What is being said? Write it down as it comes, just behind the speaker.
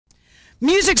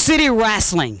Music City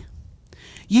Wrestling.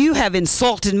 You have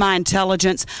insulted my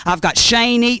intelligence. I've got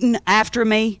Shane Eaton after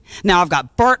me. Now I've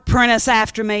got Bert Prentice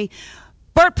after me.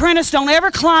 Bert Prentice, don't ever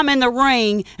climb in the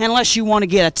ring unless you want to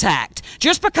get attacked.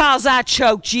 Just because I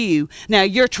choked you, now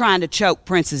you're trying to choke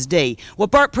Princess D. Well,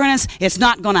 Bert Prentice, it's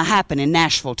not going to happen in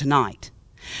Nashville tonight.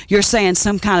 You're saying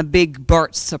some kind of big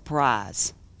Bert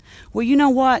surprise. Well, you know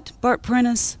what, Bert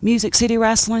Prentice, Music City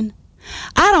Wrestling?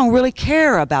 I don't really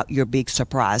care about your big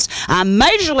surprise. I'm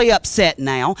majorly upset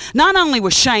now, not only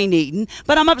with Shane Eaton,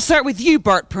 but I'm upset with you,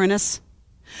 Bert Prentice,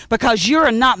 because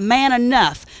you're not man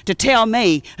enough to tell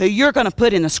me who you're going to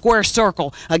put in the square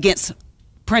circle against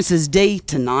Princess D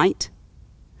tonight.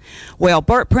 Well,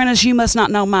 Bert Prentice, you must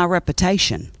not know my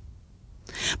reputation,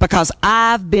 because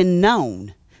I've been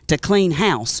known to clean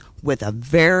house with a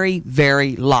very,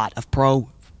 very lot of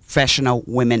professional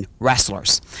women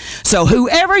wrestlers. So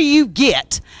whoever you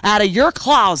get out of your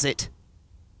closet,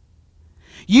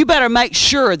 you better make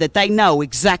sure that they know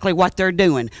exactly what they're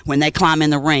doing when they climb in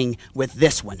the ring with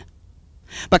this one.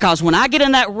 Because when I get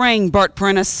in that ring, Bert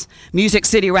Prentice, Music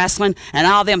City Wrestling, and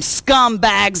all them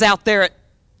scumbags out there at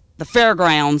the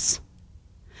fairgrounds,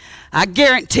 I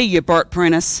guarantee you, Bert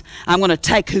Prentice, I'm going to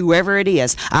take whoever it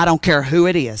is. I don't care who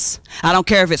it is. I don't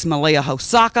care if it's Malia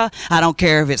Hosaka. I don't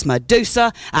care if it's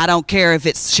Medusa. I don't care if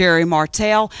it's Sherry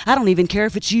Martel. I don't even care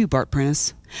if it's you, Bert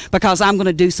Prentice. Because I'm going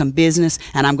to do some business,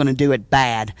 and I'm going to do it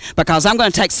bad. Because I'm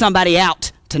going to take somebody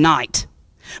out tonight.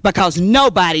 Because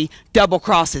nobody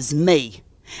double-crosses me.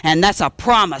 And that's a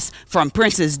promise from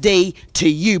Princess D to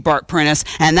you, Bert Prentice,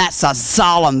 and that's a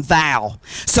solemn vow.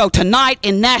 So tonight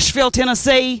in Nashville,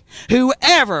 Tennessee,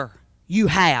 whoever you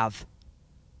have,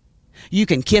 you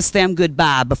can kiss them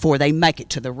goodbye before they make it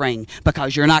to the ring,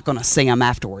 because you're not going to see them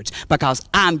afterwards, because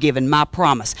I'm giving my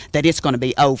promise that it's going to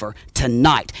be over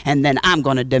tonight, and then I'm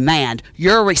going to demand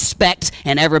your respect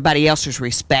and everybody else's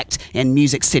respect in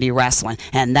Music City Wrestling,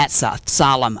 and that's a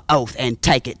solemn oath, and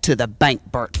take it to the bank,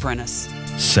 Bert Prentice.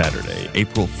 Saturday,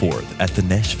 April 4th at the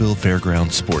Nashville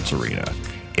Fairgrounds Sports Arena,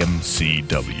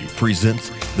 MCW presents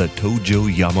the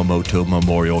Tojo Yamamoto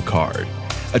Memorial Card,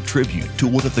 a tribute to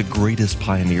one of the greatest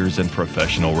pioneers in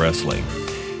professional wrestling.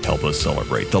 Help us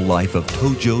celebrate the life of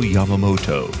Tojo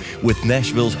Yamamoto with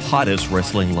Nashville's hottest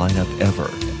wrestling lineup ever.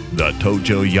 The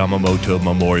Tojo Yamamoto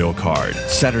Memorial Card,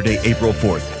 Saturday, April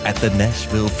 4th at the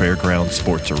Nashville Fairgrounds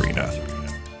Sports Arena.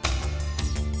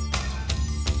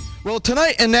 Well,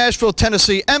 tonight in Nashville,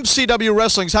 Tennessee, MCW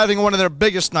Wrestling's having one of their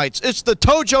biggest nights. It's the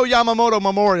Tojo Yamamoto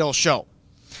Memorial Show.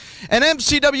 And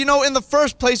MCW, you know, in the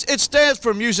first place, it stands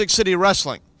for Music City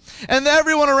Wrestling. And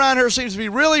everyone around here seems to be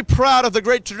really proud of the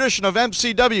great tradition of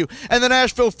MCW and the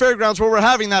Nashville Fairgrounds where we're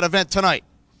having that event tonight.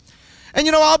 And,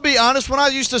 you know, I'll be honest, when I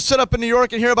used to sit up in New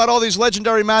York and hear about all these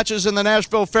legendary matches in the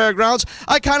Nashville Fairgrounds,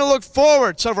 I kind of looked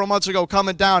forward several months ago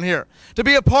coming down here to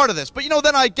be a part of this. But, you know,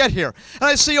 then I get here and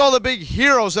I see all the big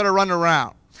heroes that are running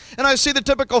around. And I see the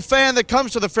typical fan that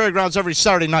comes to the fairgrounds every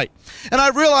Saturday night. And I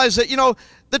realize that, you know,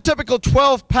 the typical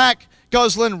 12-pack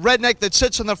guzzling redneck that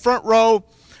sits in the front row,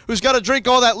 who's got to drink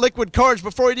all that liquid courage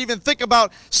before he'd even think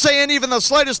about saying even the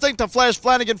slightest thing to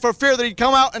Flanagan for fear that he'd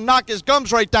come out and knock his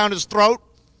gums right down his throat,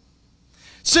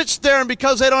 sits there, and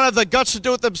because they don't have the guts to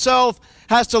do it themselves,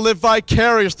 has to live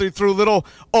vicariously through little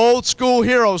old-school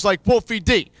heroes like Wolfie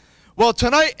D. Well,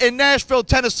 tonight in Nashville,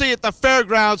 Tennessee at the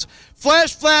fairgrounds,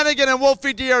 Flanagan and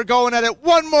Wolfie D are going at it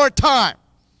one more time.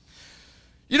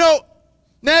 You know,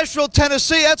 Nashville,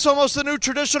 Tennessee, that's almost the new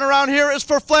tradition around here, is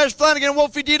for Flanagan and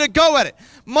Wolfie D to go at it.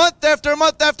 Month after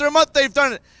month after month they've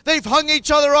done it. They've hung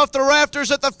each other off the rafters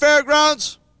at the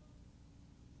fairgrounds.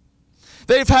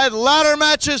 They've had ladder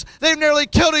matches. They've nearly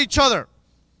killed each other.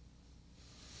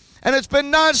 And it's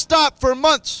been nonstop for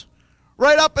months,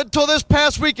 right up until this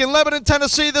past week in Lebanon,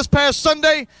 Tennessee, this past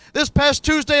Sunday, this past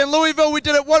Tuesday in Louisville. We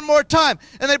did it one more time,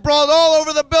 and they brawled all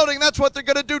over the building. That's what they're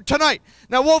going to do tonight.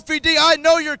 Now, Wolfie D, I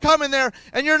know you're coming there,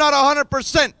 and you're not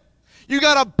 100%. You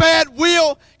got a bad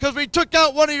wheel because we took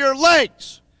out one of your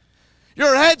legs.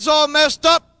 Your head's all messed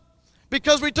up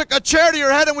because we took a chair to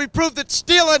your head and we proved that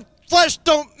steel and flesh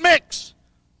don't mix.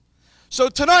 So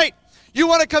tonight, you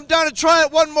want to come down and try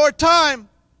it one more time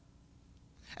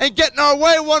and get in our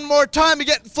way one more time and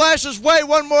get in Flash's way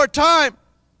one more time.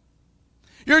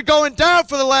 You're going down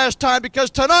for the last time, because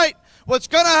tonight what's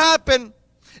going to happen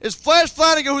is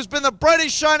Flanagan, who's been the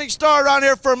brightest shining star around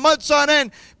here for months on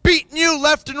end, beating you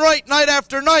left and right night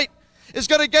after night, is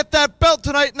going to get that belt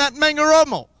tonight in that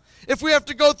Mengaromo. If we have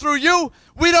to go through you,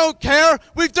 we don't care.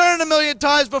 We've done it a million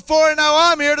times before, and now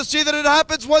I'm here to see that it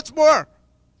happens once more.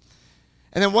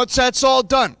 And then once that's all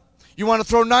done, You want to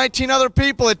throw 19 other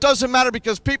people, it doesn't matter,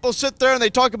 because people sit there and they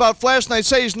talk about Flash and they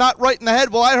say he's not right in the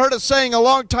head. Well, I heard a saying a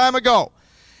long time ago.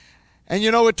 And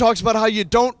you know, it talks about how you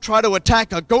don't try to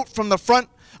attack a goat from the front,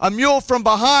 a mule from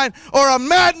behind, or a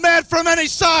madman from any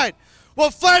side. Well,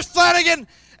 Flash Flanagan,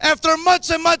 after months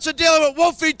and months of dealing with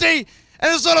Wolfie D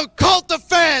and his little cult of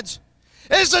fans,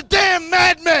 is a damn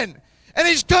madman. And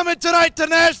he's coming tonight to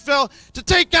Nashville to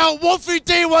take out Wolfie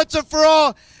D once and for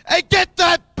all and get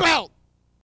that belt.